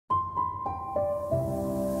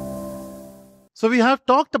So we have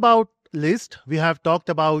talked about list, we have talked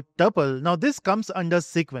about tuple. Now this comes under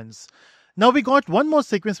sequence. Now we got one more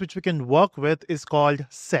sequence which we can work with is called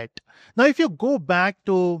set. Now if you go back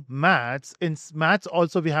to maths, in maths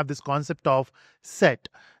also we have this concept of set.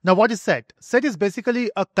 Now what is set? Set is basically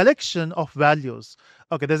a collection of values.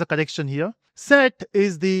 Okay, there's a collection here. Set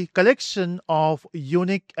is the collection of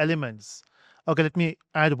unique elements. Okay, let me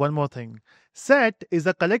add one more thing. Set is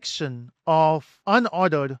a collection of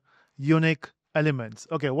unordered unique elements.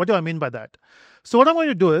 Okay, what do I mean by that? So what I'm going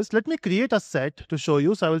to do is, let me create a set to show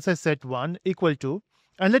you. So I will say set1 equal to,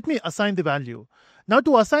 and let me assign the value. Now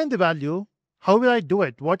to assign the value, how will I do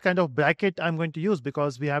it? What kind of bracket I'm going to use?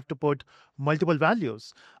 Because we have to put multiple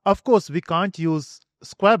values. Of course, we can't use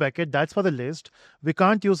square bracket, that's for the list. We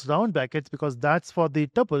can't use round brackets because that's for the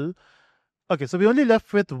tuple. Okay, so we only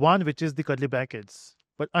left with one, which is the curly brackets.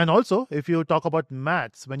 And also, if you talk about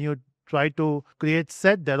maths, when you try to create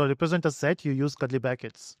set there or represent a set, you use curly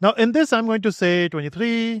brackets. Now in this, I'm going to say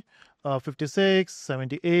 23, 56,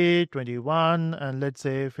 78, 21, and let's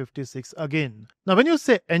say 56 again. Now when you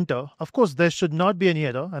say enter, of course, there should not be any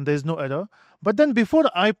error, and there is no error. But then before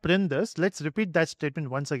I print this, let's repeat that statement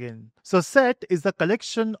once again. So set is the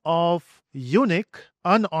collection of unique,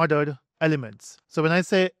 unordered elements. So when I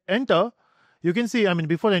say enter, you can see,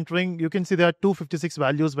 before entering, you can see there are 256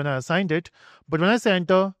 values when I assigned it. But when I say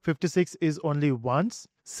enter, 56 is only once.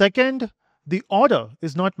 Second, the order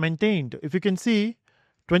is not maintained. If you can see,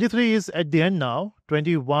 23 is at the end now.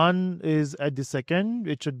 21 is at the second.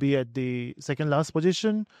 It should be at the second last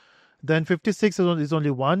position. Then 56 is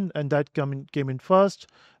only one, and that came in first.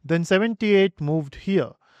 Then 78 moved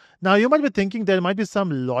here. Now you might be thinking there might be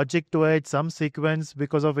some logic to it, some sequence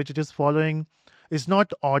because of which it is following. It's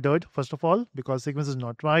not ordered, first of all, because sequence is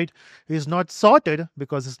not right. It's not sorted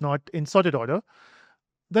because it's not in sorted order.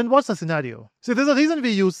 Then what's the scenario? So there's a reason we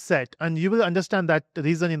use set, and you will understand that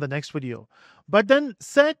reason in the next video. But then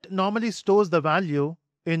set normally stores the value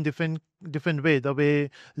in different way, the way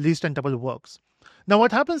list and tuple works. Now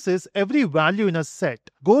what happens is every value in a set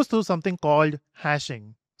goes through something called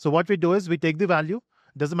hashing. So what we do is we take the value.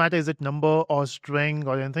 Doesn't matter is it number or string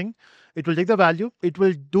or anything. It will take the value, it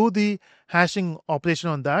will do the hashing operation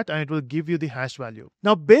on that, and it will give you the hash value.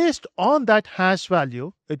 Now based on that hash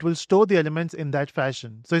value, it will store the elements in that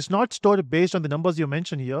fashion. So it's not stored based on the numbers you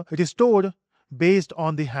mentioned here. It is stored based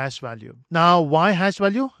on the hash value. Now why hash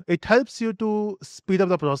value? It helps you to speed up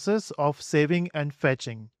the process of saving and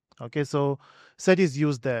fetching. Okay, so set is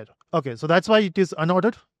used there. Okay, so that's why it is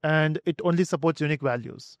unordered and it only supports unique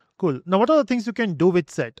values. Cool. Now what are the things you can do with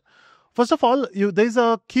set? First of all, there is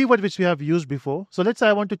a keyword which we have used before. So let's say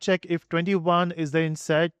I want to check if 21 is there in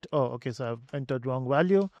set. Oh, okay, so I've entered wrong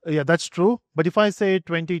value. Yeah, that's true. But if I say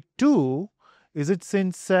 22, is it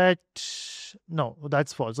in set? No,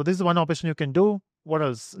 that's false. So this is one operation you can do. What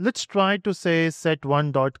else? Let's try to say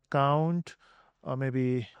set1.count. Or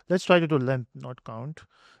maybe let's try to do length, not count.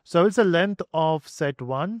 So it's a length of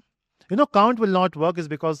set1. Count will not work is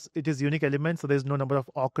because it is unique element, so there's no number of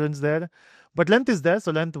occurrence there. But length is there,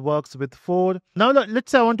 so length works with 4. Now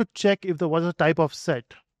let's say I want to check if there was a type of set.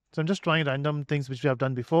 So I'm just trying random things which we have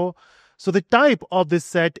done before. So the type of this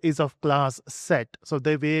set is of class set. So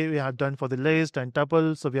the way we have done for the list and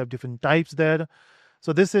tuple, so we have different types there.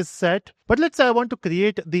 So this is set. But let's say I want to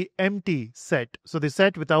create the empty set. So the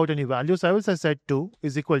set without any values, I will say set2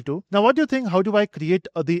 is equal to. Now what do you think? How do I create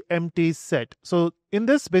the empty set? So in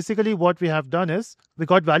this, basically what we have done is we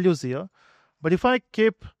got values here. But if I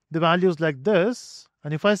keep the values like this,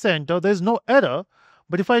 and if I say enter, there's no error.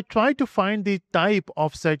 But if I try to find the type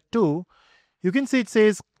of set2, you can see it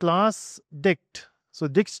says class dict. So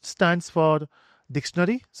dict stands for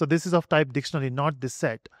dictionary. So this is of type dictionary, not the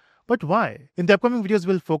set. But why? In the upcoming videos,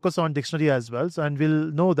 we'll focus on dictionary as well. So, and we'll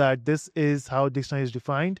know that this is how dictionary is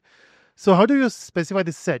defined. So how do you specify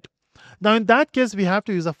the set? Now, in that case, we have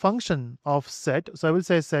to use a function of set. So I will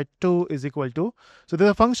say set2 is equal to. So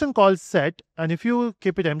there's a function called set. And if you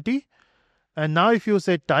keep it empty, and now if you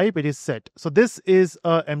say type, it is set. So this is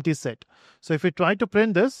an empty set. So if we try to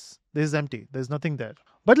print this, this is empty. There's nothing there.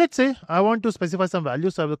 But let's say I want to specify some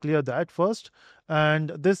values. So I will clear that first. And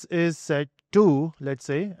this is set2, let's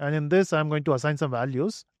say. And in this, I'm going to assign some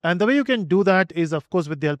values. And the way you can do that is, of course,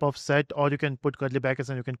 with the help of set, or you can put curly brackets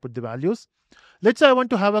and you can put the values. Let's say I want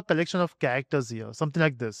to have a collection of characters here, something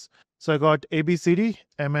like this. So I got ABCD,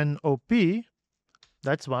 MNOP.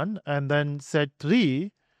 That's one. And then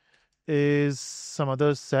set3 is some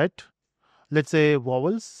other set. Let's say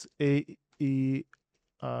vowels, A, E,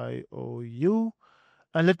 I, O, U.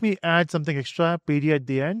 And let me add something extra, PD at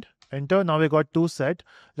the end. Enter. Now we got 2 set.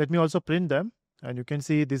 Let me also print them. And you can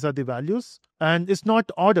see these are the values, and it's not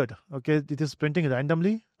ordered. Okay, it is printing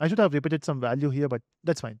randomly. I should have repeated some value here, but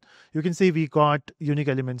that's fine. You can see we got unique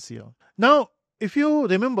elements here. Now, if you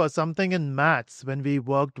remember something in maths, when we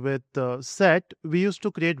worked with set, we used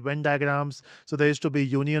to create Venn diagrams. So there used to be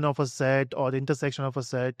union of a set or intersection of a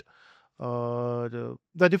set. The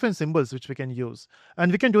different symbols which we can use,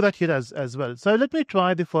 and we can do that here as well. So let me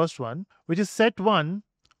try the first one, which is set 1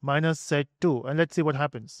 minus set 2, and let's see what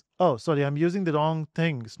happens. Oh, sorry, I'm using the wrong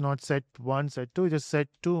things. Not set 1, set 2, just set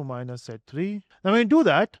 2 minus set 3. Now when you do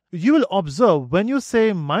that, you will observe when you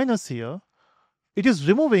say minus here, it is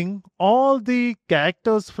removing all the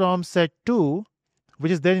characters from set 2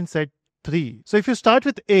 which is there in set 3. So if you start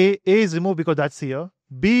with A is removed because that's here.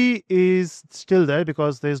 B is still there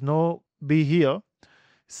because there is no B here.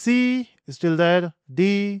 C is still there.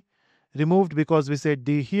 D removed because we said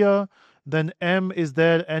D here. Then M is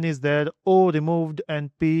there, N is there, O removed,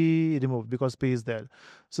 and P removed because P is there.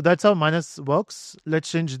 So that's how minus works.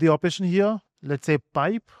 Let's change the operation here. Let's say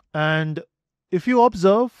pipe. And if you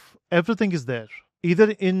observe, everything is there,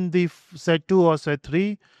 either in the set 2 or set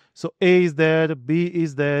 3. So A is there, B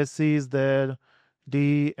is there, C is there,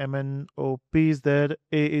 D, M, N, O, P is there,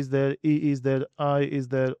 A is there, E is there, I is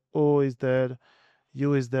there, O is there,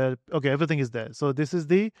 U is there. Okay, everything is there. So this is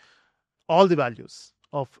all the values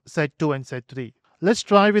of set 2 and set 3. Let's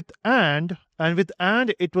try with and with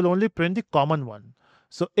and it will only print the common one.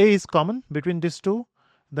 So A is common between these two,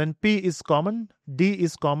 then P is common, D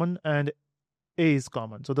is common, and A is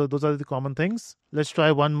common. So those are the common things. Let's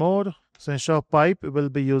try one more. So instead of pipe, we will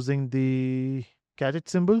be using the caret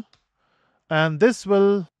symbol, and this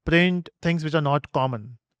will print things which are not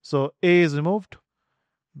common. So A is removed,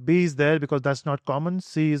 B is there because that's not common,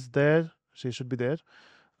 C is there, she should be there,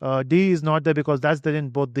 D is not there because that's there in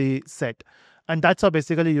both the set. And that's how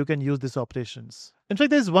basically you can use these operations. In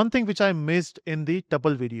fact, there's one thing which I missed in the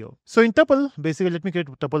tuple video. So in tuple, basically, let me create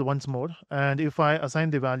a tuple once more. And if I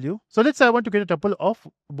assign the value, so let's say I want to get a tuple of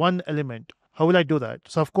one element. How will I do that?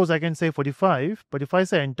 So of course I can say 45, but if I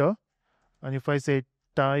say enter, and if I say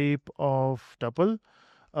type of tuple,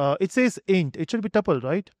 it says int. It should be tuple,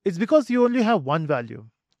 right? It's because you only have one value.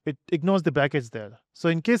 It ignores the brackets there. So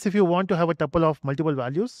in case if you want to have a tuple of multiple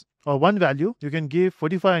values or one value, you can give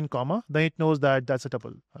 45 and comma, then it knows that that's a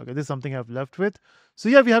tuple. Okay, this is something I've left with. So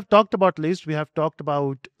yeah, we have talked about list, we have talked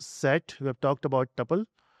about set, we have talked about tuple,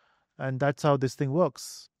 and that's how this thing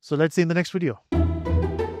works. So let's see in the next video.